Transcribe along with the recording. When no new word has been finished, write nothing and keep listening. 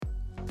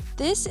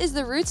This is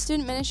the Roots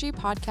Student Ministry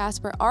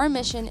podcast, where our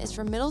mission is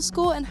for middle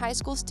school and high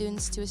school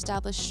students to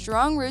establish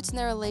strong roots in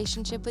their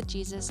relationship with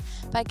Jesus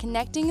by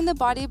connecting in the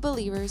body of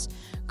believers,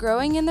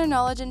 growing in their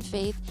knowledge and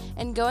faith,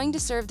 and going to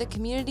serve the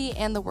community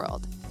and the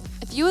world.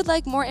 If you would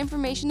like more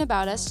information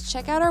about us,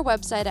 check out our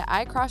website at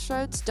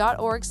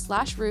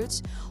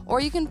icrossroads.org/roots,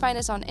 or you can find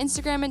us on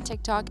Instagram and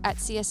TikTok at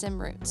CSM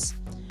Roots.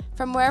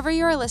 From wherever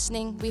you are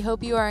listening, we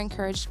hope you are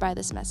encouraged by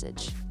this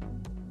message.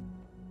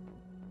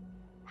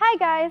 Hi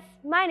guys,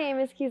 my name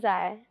is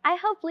Keziah. I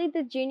help lead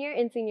the junior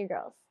and senior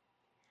girls.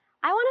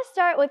 I want to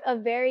start with a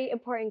very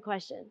important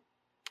question.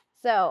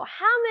 So,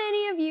 how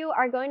many of you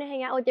are going to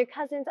hang out with your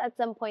cousins at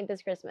some point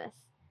this Christmas?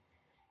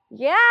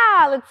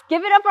 Yeah, let's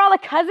give it up for all the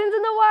cousins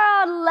in the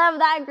world. Love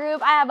that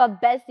group. I have a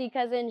bestie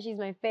cousin. She's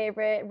my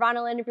favorite.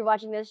 Ronalyn, if you're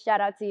watching this,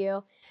 shout out to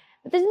you.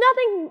 But there's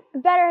nothing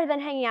better than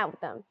hanging out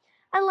with them.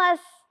 Unless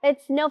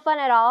it's no fun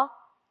at all.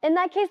 In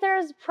that case,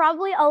 there's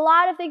probably a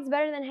lot of things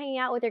better than hanging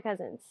out with your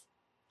cousins.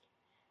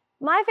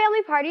 My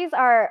family parties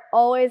are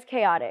always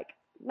chaotic.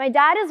 My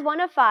dad is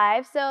one of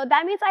 5, so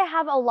that means I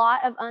have a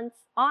lot of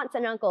aunts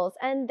and uncles,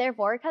 and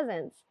therefore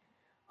cousins.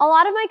 A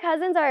lot of my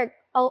cousins are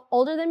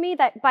older than me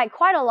by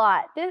quite a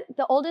lot,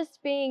 the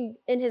oldest being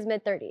in his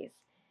mid-30s.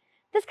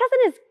 This cousin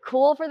is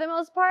cool for the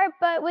most part,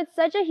 but with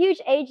such a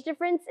huge age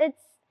difference,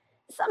 it's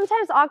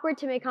sometimes awkward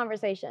to make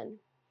conversation.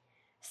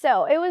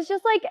 So it was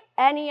just like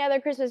any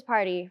other Christmas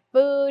party,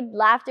 food,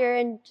 laughter,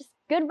 and just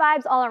good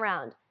vibes all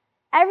around.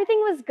 Everything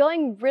was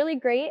going really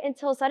great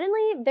until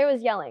suddenly there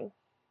was yelling.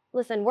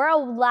 Listen, we're a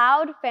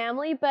loud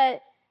family,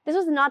 but this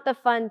was not the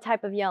fun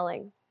type of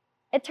yelling.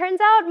 It turns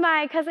out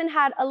my cousin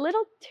had a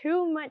little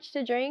too much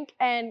to drink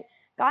and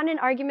got in an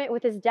argument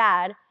with his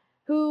dad,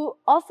 who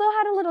also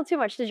had a little too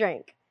much to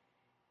drink.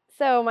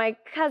 So my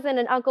cousin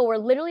and uncle were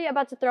literally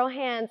about to throw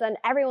hands, and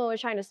everyone was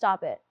trying to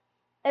stop it.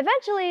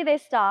 Eventually, they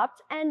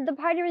stopped, and the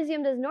party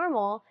resumed as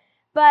normal,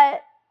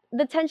 but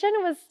the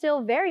tension was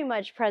still very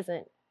much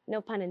present, no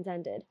pun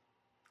intended.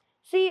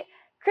 See,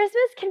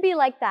 Christmas can be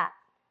like that.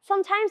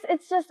 Sometimes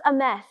it's just a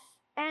mess,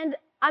 and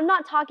I'm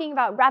not talking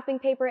about wrapping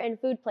paper and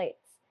food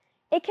plates.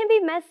 It can be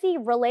messy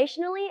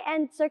relationally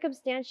and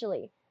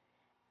circumstantially.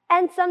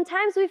 And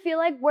sometimes we feel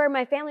like we're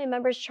my family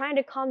members trying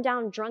to calm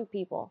down drunk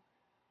people.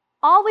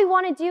 All we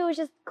want to do is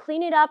just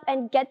clean it up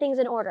and get things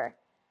in order.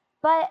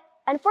 But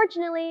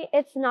unfortunately,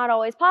 it's not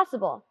always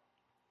possible.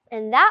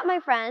 And that,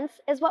 my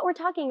friends, is what we're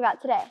talking about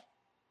today.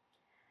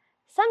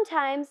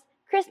 Sometimes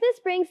Christmas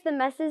brings the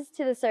messes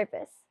to the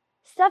surface.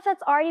 Stuff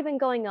that's already been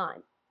going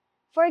on.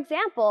 For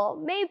example,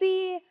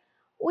 maybe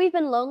we've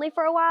been lonely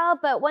for a while,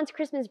 but once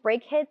Christmas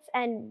break hits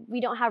and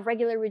we don't have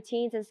regular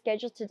routines and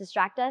schedules to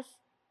distract us,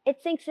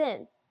 it sinks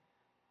in.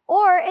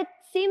 Or it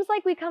seems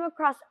like we come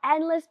across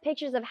endless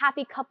pictures of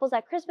happy couples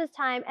at Christmas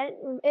time,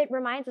 and it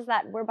reminds us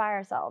that we're by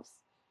ourselves.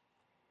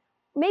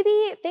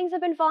 Maybe things have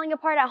been falling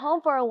apart at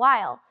home for a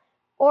while,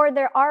 or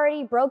they're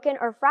already broken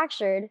or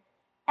fractured,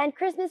 and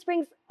Christmas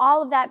brings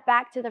all of that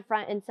back to the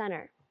front and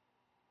center.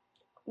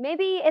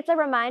 Maybe it's a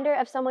reminder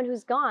of someone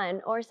who's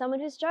gone or someone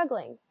who's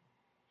struggling.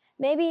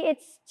 Maybe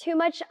it's too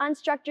much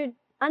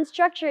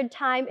unstructured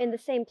time in the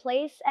same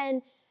place,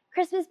 and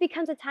Christmas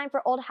becomes a time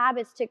for old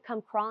habits to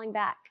come crawling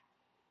back.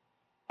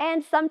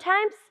 And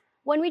sometimes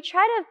when we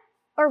try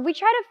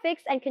to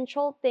fix and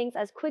control things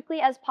as quickly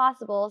as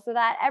possible so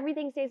that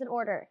everything stays in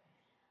order,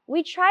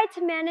 we try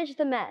to manage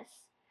the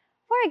mess.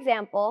 For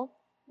example,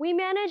 we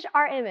manage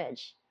our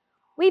image.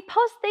 We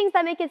post things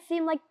that make it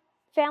seem like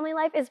family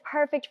life is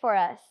perfect for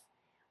us.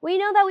 We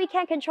know that we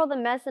can't control the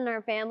mess in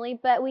our family,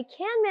 but we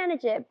can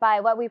manage it by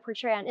what we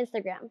portray on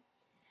Instagram.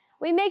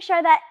 We make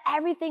sure that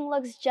everything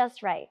looks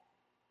just right.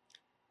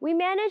 We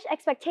manage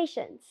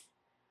expectations.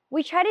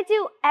 We try to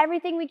do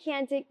everything we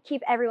can to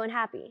keep everyone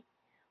happy.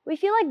 We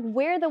feel like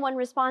we're the one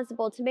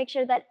responsible to make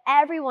sure that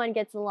everyone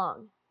gets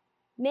along.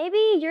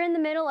 Maybe you're in the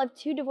middle of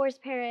 2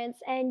 divorced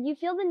parents and you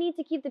feel the need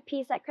to keep the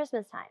peace at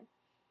Christmas time.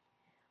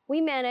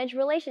 We manage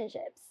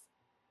relationships.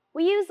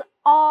 We use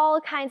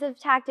all kinds of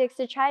tactics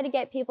to try to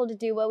get people to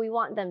do what we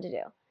want them to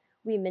do.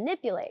 We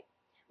manipulate.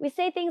 We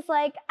say things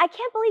like, "I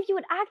can't believe you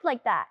would act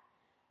like that."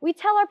 We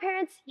tell our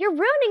parents, "You're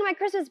ruining my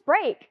Christmas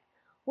break."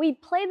 We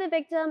play the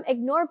victim,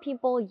 ignore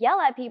people, yell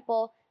at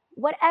people,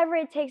 whatever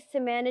it takes to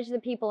manage the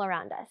people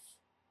around us.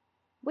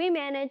 We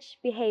manage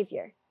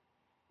behavior.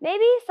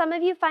 Maybe some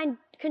of you find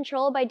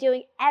control by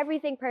doing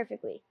everything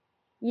perfectly.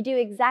 You do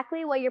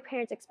exactly what your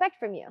parents expect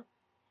from you.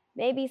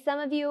 Maybe some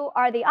of you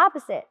are the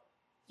opposite.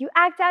 You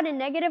act out in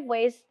negative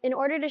ways in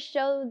order to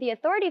show the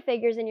authority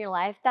figures in your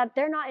life that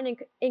they're not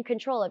in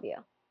control of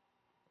you.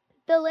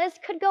 The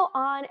list could go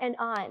on and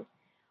on.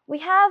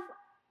 We all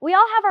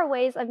have our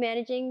ways of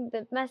managing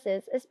the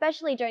messes,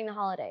 especially during the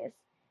holidays.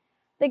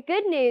 The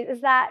good news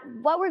is that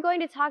what we're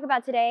going to talk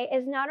about today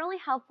is not only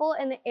helpful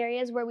in the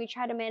areas where we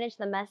try to manage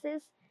the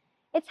messes,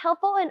 it's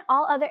helpful in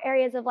all other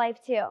areas of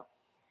life too.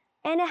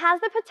 And it has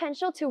the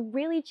potential to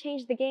really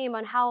change the game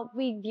on how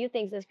we view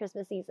things this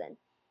Christmas season.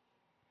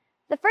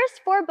 The first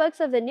 4 books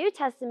of the New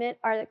Testament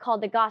are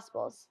called the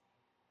Gospels.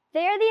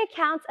 They are the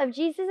accounts of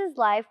Jesus'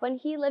 life when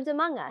he lived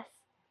among us.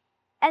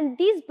 And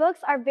these books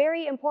are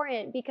very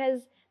important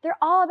because they're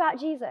all about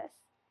Jesus.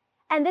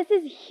 And this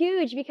is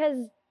huge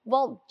because,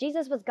 well,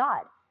 Jesus was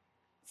God.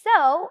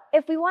 So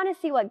if we want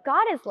to see what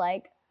God is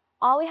like,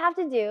 all we have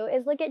to do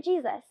is look at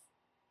Jesus.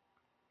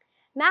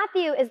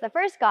 Matthew is the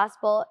first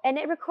gospel, and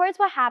it records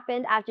what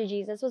happened after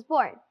Jesus was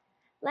born.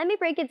 Let me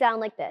break it down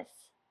like this.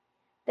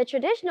 The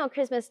traditional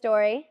Christmas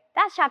story,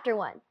 that's chapter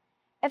 1.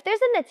 If there's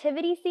a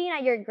nativity scene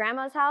at your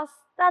grandma's house,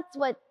 that's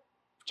what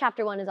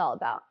chapter 1 is all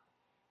about.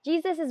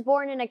 Jesus is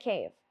born in a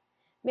cave.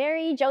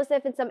 Mary,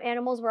 Joseph, and some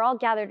animals were all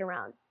gathered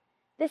around.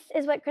 This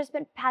is what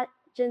Christmas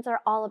pageants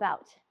are all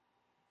about.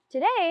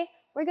 Today,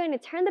 we're going to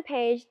turn the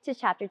page to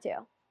chapter 2.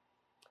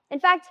 In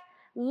fact,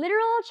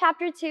 literal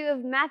chapter 2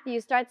 of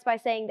Matthew starts by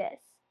saying this.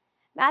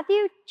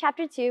 Matthew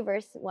chapter 2,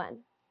 verse 1.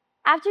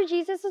 After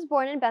Jesus was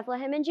born in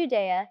Bethlehem in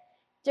Judea,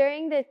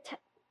 during the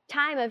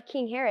time of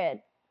King Herod.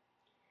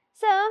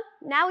 So,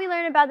 now we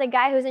learn about the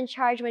guy who's in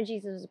charge when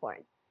Jesus was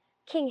born.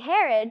 King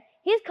Herod,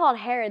 he's called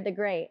Herod the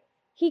Great.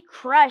 He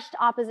crushed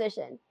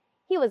opposition.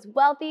 He was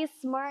wealthy,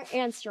 smart,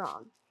 and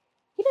strong.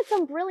 He did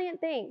some brilliant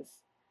things.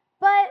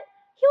 But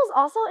he was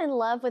also in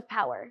love with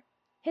power.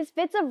 His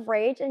fits of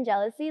rage and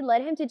jealousy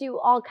led him to do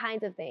all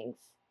kinds of things.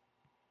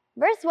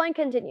 Verse 1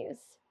 continues.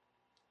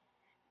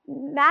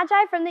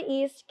 Magi from the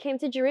east came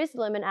to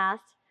Jerusalem and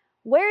asked,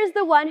 "Where is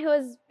the one who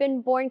has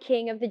been born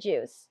king of the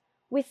Jews?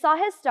 We saw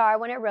his star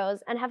when it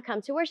rose and have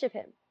come to worship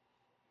him."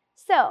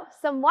 So,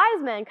 some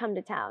wise men come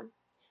to town.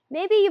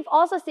 Maybe you've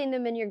also seen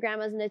them in your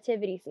grandma's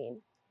nativity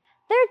scene.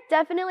 They're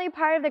definitely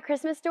part of the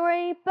Christmas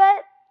story,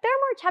 but they're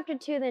more chapter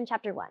 2 than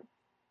chapter 1.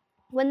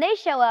 When they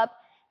show up,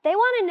 they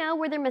want to know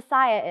where their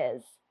Messiah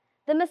is.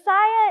 The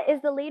Messiah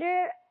is the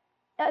leader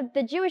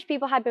the Jewish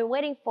people had been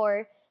waiting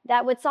for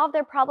that would solve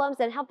their problems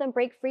and help them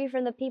break free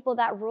from the people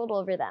that ruled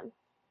over them.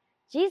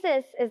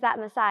 Jesus is that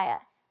Messiah,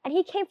 and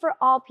he came for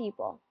all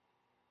people.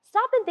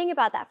 Stop and think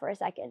about that for a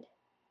second.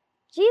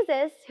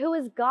 Jesus, who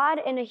is God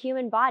in a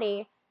human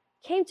body,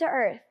 came to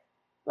earth.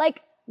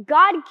 Like,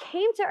 God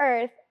came to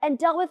earth and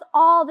dealt with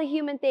all the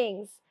human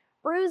things: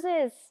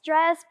 bruises,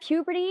 stress,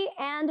 puberty,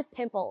 and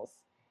pimples.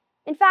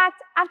 In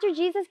fact, after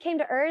Jesus came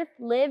to earth,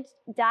 lived,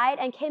 died,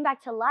 and came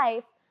back to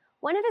life,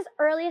 one of his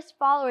earliest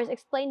followers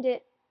explained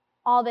it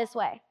all this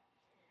way.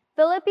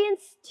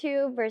 Philippians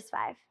 2, verse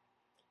 5.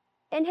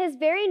 In his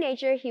very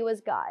nature, he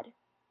was God.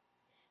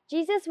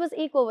 Jesus was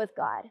equal with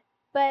God,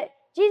 but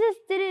Jesus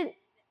didn't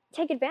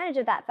take advantage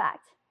of that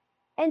fact.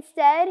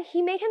 Instead,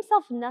 he made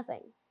himself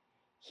nothing.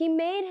 He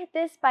made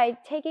this by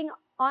taking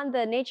on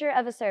the nature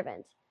of a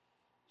servant.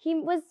 He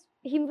was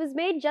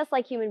made just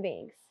like human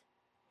beings.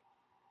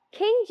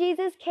 King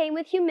Jesus came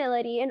with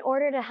humility in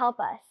order to help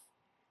us.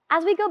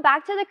 As we go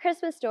back to the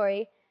Christmas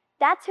story,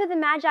 that's who the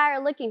Magi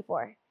are looking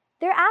for.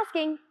 They're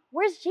asking,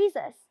 where's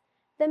Jesus?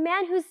 The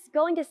man who's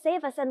going to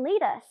save us and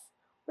lead us.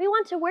 We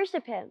want to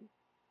worship him.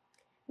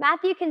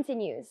 Matthew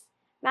continues.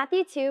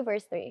 Matthew 2,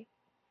 verse 3.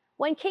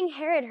 When King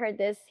Herod heard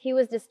this, he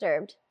was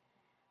disturbed.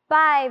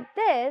 By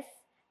this,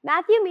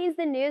 Matthew means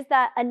the news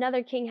that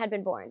another king had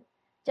been born.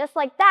 Just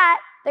like that,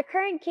 the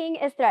current king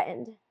is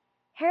threatened.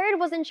 Herod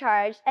was in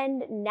charge,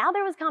 and now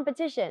there was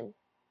competition.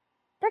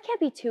 There can't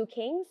be two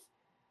kings.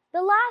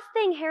 The last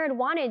thing Herod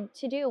wanted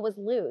to do was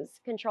lose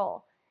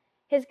control.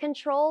 His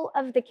control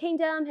of the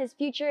kingdom, his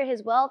future,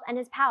 his wealth, and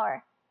his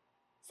power.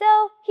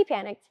 So he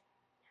panicked.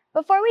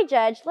 Before we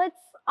judge, let's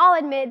all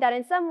admit that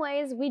in some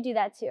ways we do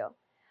that too.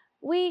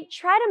 We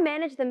try to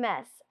manage the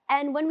mess,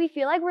 and when we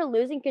feel like we're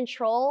losing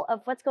control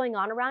of what's going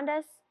on around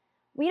us,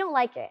 we don't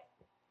like it.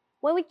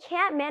 When we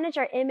can't manage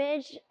our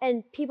image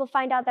and people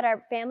find out that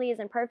our family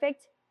isn't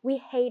perfect, we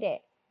hate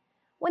it.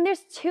 When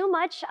there's too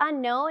much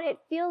unknown, it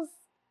feels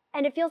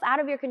out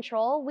of your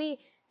control, we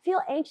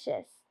feel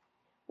anxious.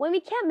 When we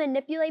can't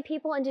manipulate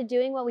people into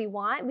doing what we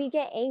want, we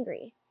get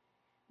angry.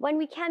 When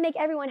we can't make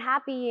everyone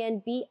happy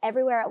and be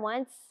everywhere at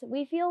once,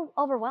 we feel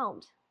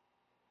overwhelmed.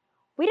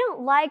 We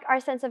don't like our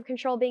sense of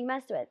control being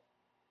messed with.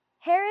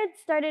 Herod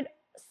started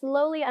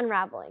slowly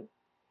unraveling.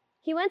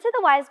 He went to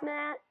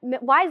the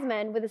wise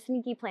men with a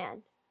sneaky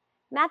plan.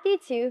 Matthew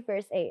 2,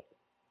 verse 8.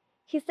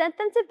 He sent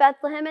them to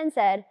Bethlehem and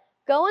said,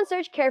 "Go and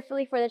search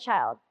carefully for the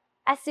child.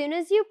 As soon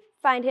as you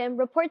find him,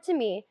 report to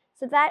me,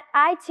 so that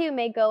I too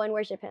may go and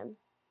worship him."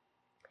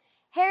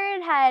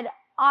 Herod had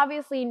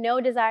obviously no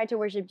desire to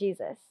worship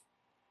Jesus.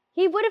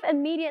 He would have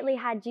immediately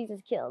had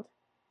Jesus killed.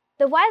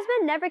 The wise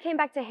men never came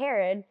back to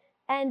Herod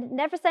and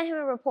never sent him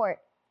a report.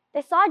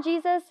 They saw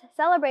Jesus,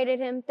 celebrated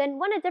him, then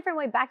went a different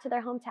way back to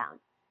their hometown.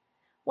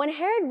 When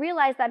Herod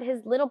realized that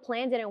his little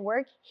plan didn't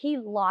work, he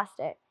lost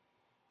it.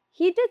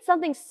 He did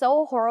something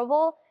so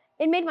horrible,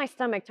 it made my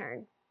stomach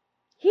turn.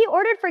 He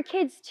ordered for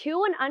kids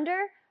 2 and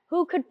under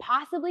who could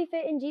possibly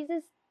fit in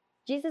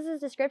Jesus'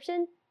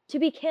 description to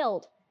be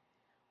killed.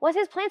 Was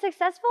his plan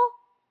successful?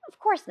 Of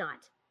course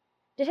not.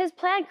 Did his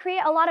plan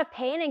create a lot of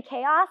pain and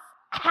chaos?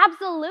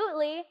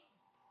 Absolutely.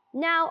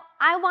 Now,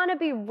 I want to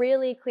be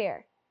really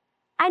clear.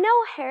 I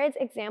know Herod's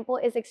example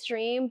is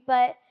extreme,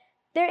 but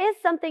there is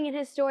something in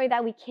his story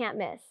that we can't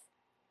miss.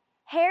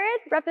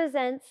 Herod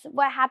represents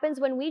what happens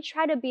when we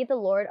try to be the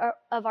Lord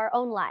of our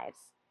own lives.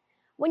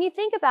 When you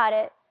think about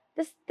it,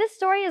 this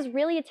story is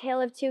really a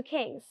tale of two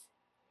kings.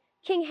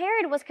 King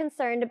Herod was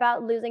concerned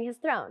about losing his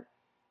throne.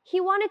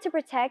 He wanted to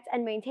protect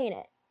and maintain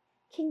it.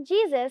 King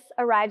Jesus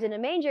arrived in a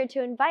manger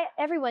to invite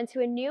everyone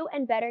to a new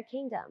and better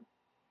kingdom.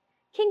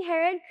 King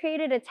Herod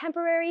created a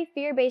temporary,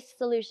 fear-based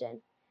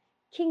solution.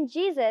 King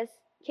Jesus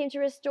came to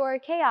restore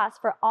chaos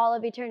for all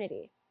of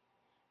eternity.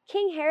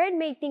 King Herod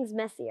made things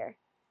messier.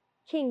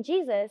 King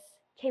Jesus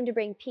came to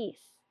bring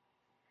peace.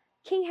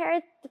 King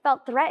Herod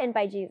felt threatened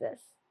by Jesus.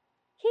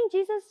 King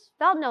Jesus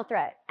felt no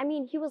threat. I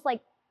mean, he was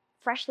like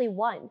freshly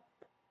 1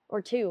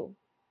 or 2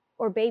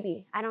 or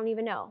baby. I don't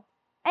even know.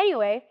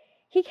 Anyway,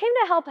 he came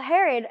to help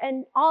Herod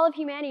and all of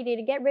humanity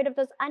to get rid of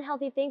those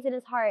unhealthy things in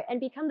his heart and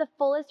become the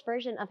fullest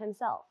version of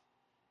himself.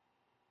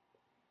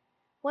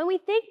 When we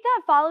think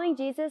that following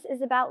Jesus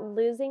is about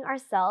losing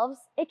ourselves,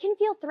 it can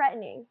feel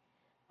threatening.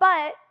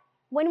 But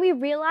when we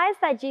realize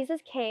that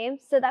Jesus came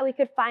so that we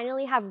could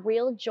finally have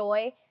real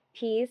joy,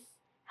 peace,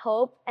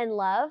 hope, and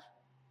love,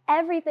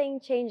 everything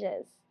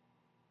changes.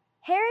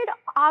 Herod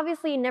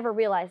obviously never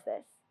realized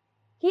this.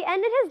 He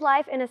ended his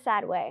life in a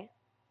sad way.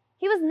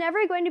 He was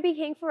never going to be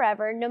king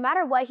forever, no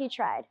matter what he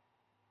tried.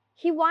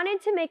 He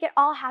wanted to make it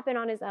all happen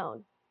on his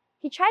own.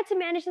 He tried to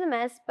manage the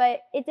mess,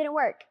 but it didn't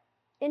work.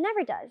 It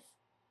never does.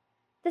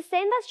 The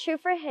same that's true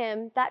for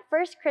him that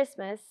first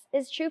Christmas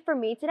is true for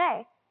me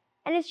today.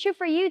 And it's true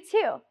for you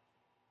too.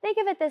 Think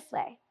of it this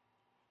way.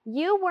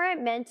 You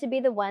weren't meant to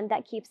be the one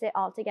that keeps it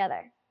all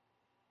together.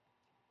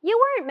 You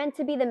weren't meant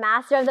to be the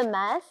master of the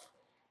mess.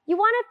 You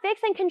want to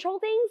fix and control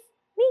things?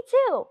 Me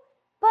too.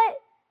 But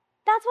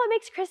that's what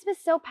makes Christmas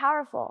so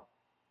powerful.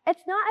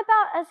 It's not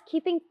about us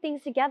keeping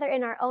things together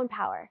in our own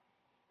power.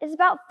 It's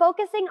about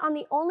focusing on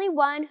the only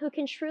one who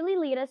can truly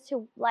lead us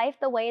to life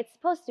the way it's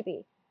supposed to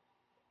be.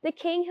 The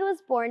King who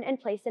was born and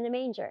placed in a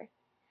manger.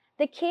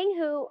 The King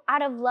who,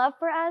 out of love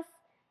for us,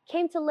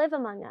 came to live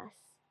among us.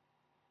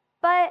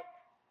 But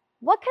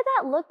what could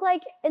that look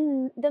like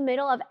in the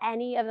middle of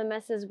any of the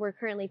messes we're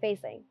currently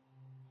facing?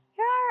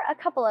 Here are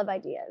a couple of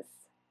ideas.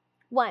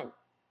 1,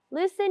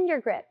 loosen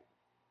your grip.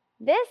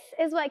 This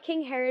is what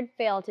King Herod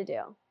failed to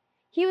do.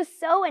 He was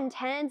so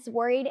intense,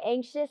 worried,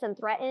 anxious, and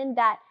threatened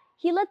that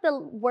he let the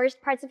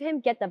worst parts of him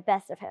get the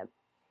best of him.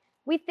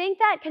 We think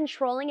that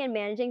controlling and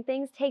managing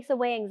things takes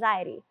away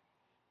anxiety.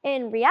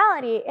 In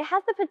reality, it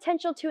has the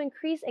potential to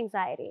increase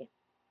anxiety.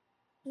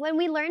 When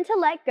we learn to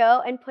let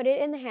go and put it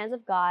in the hands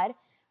of God,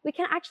 we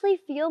can actually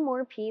feel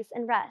more peace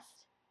and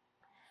rest.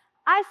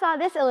 I saw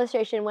this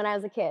illustration when I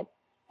was a kid.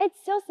 It's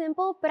so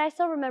simple, but I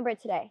still remember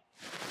it today.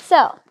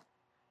 So,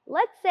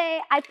 let's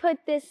say I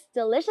put this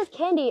delicious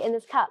candy in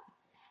this cup,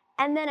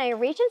 and then I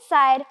reach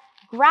inside,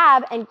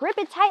 grab, and grip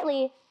it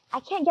tightly. I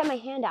can't get my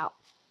hand out.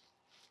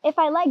 If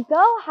I let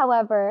go,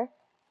 however,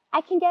 I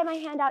can get my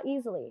hand out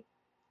easily.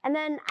 And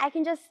then I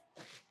can just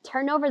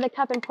turn over the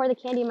cup and pour the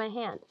candy in my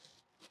hand.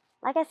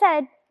 Like I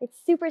said, it's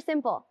super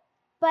simple.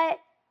 But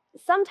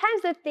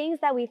sometimes the things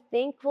that we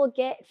think we'll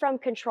get from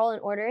control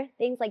and order,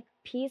 things like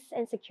peace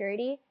and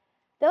security,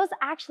 those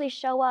actually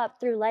show up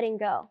through letting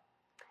go.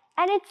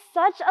 And it's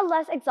such a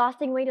less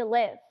exhausting way to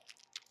live.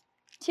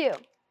 2,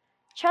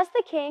 trust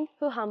the King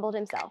who humbled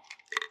himself.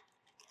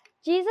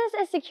 Jesus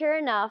is secure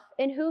enough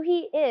in who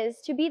he is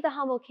to be the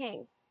humble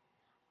King.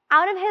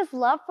 Out of his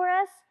love for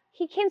us,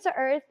 he came to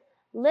earth,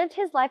 lived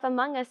his life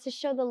among us to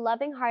show the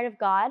loving heart of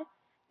God,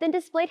 then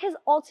displayed his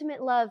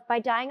ultimate love by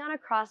dying on a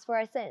cross for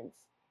our sins.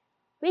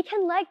 We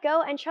can let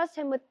go and trust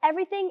him with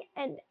everything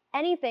and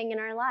anything in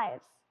our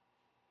lives.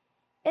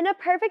 In a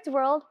perfect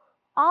world,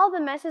 all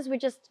the messes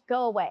would just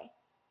go away.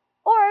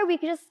 Or we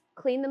could just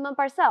clean them up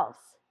ourselves.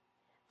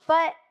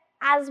 But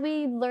as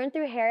we learned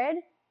through Herod,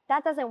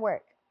 that doesn't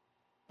work.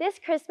 This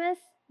Christmas,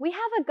 we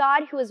have a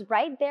God who is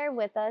right there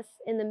with us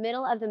in the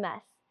middle of the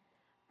mess.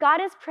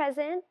 God is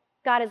present,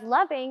 God is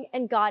loving,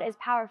 and God is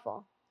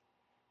powerful.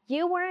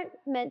 You weren't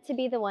meant to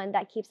be the one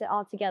that keeps it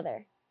all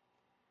together.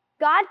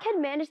 God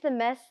can manage the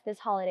mess this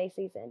holiday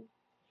season.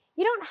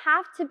 You don't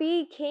have to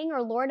be king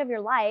or lord of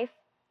your life.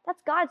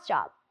 That's God's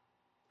job.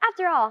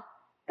 After all,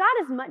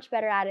 God is much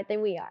better at it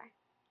than we are.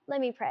 Let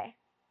me pray.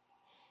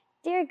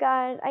 Dear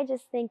God, I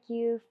just thank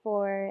you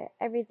for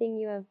everything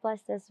you have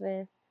blessed us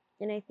with.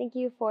 And I thank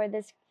you for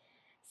this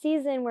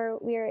season where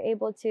we are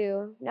able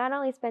to not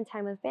only spend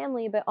time with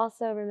family, but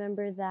also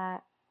remember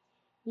that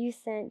you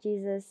sent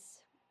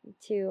Jesus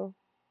to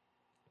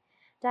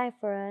die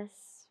for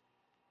us.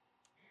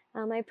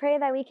 I pray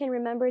that we can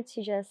remember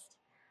to just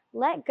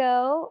let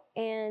go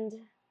and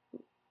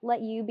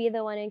let you be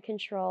the one in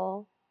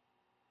control,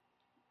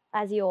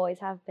 as you always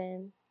have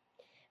been.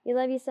 We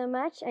love you so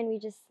much, and we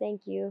just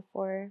thank you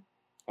for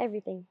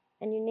everything.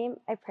 In your name,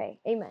 I pray.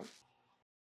 Amen.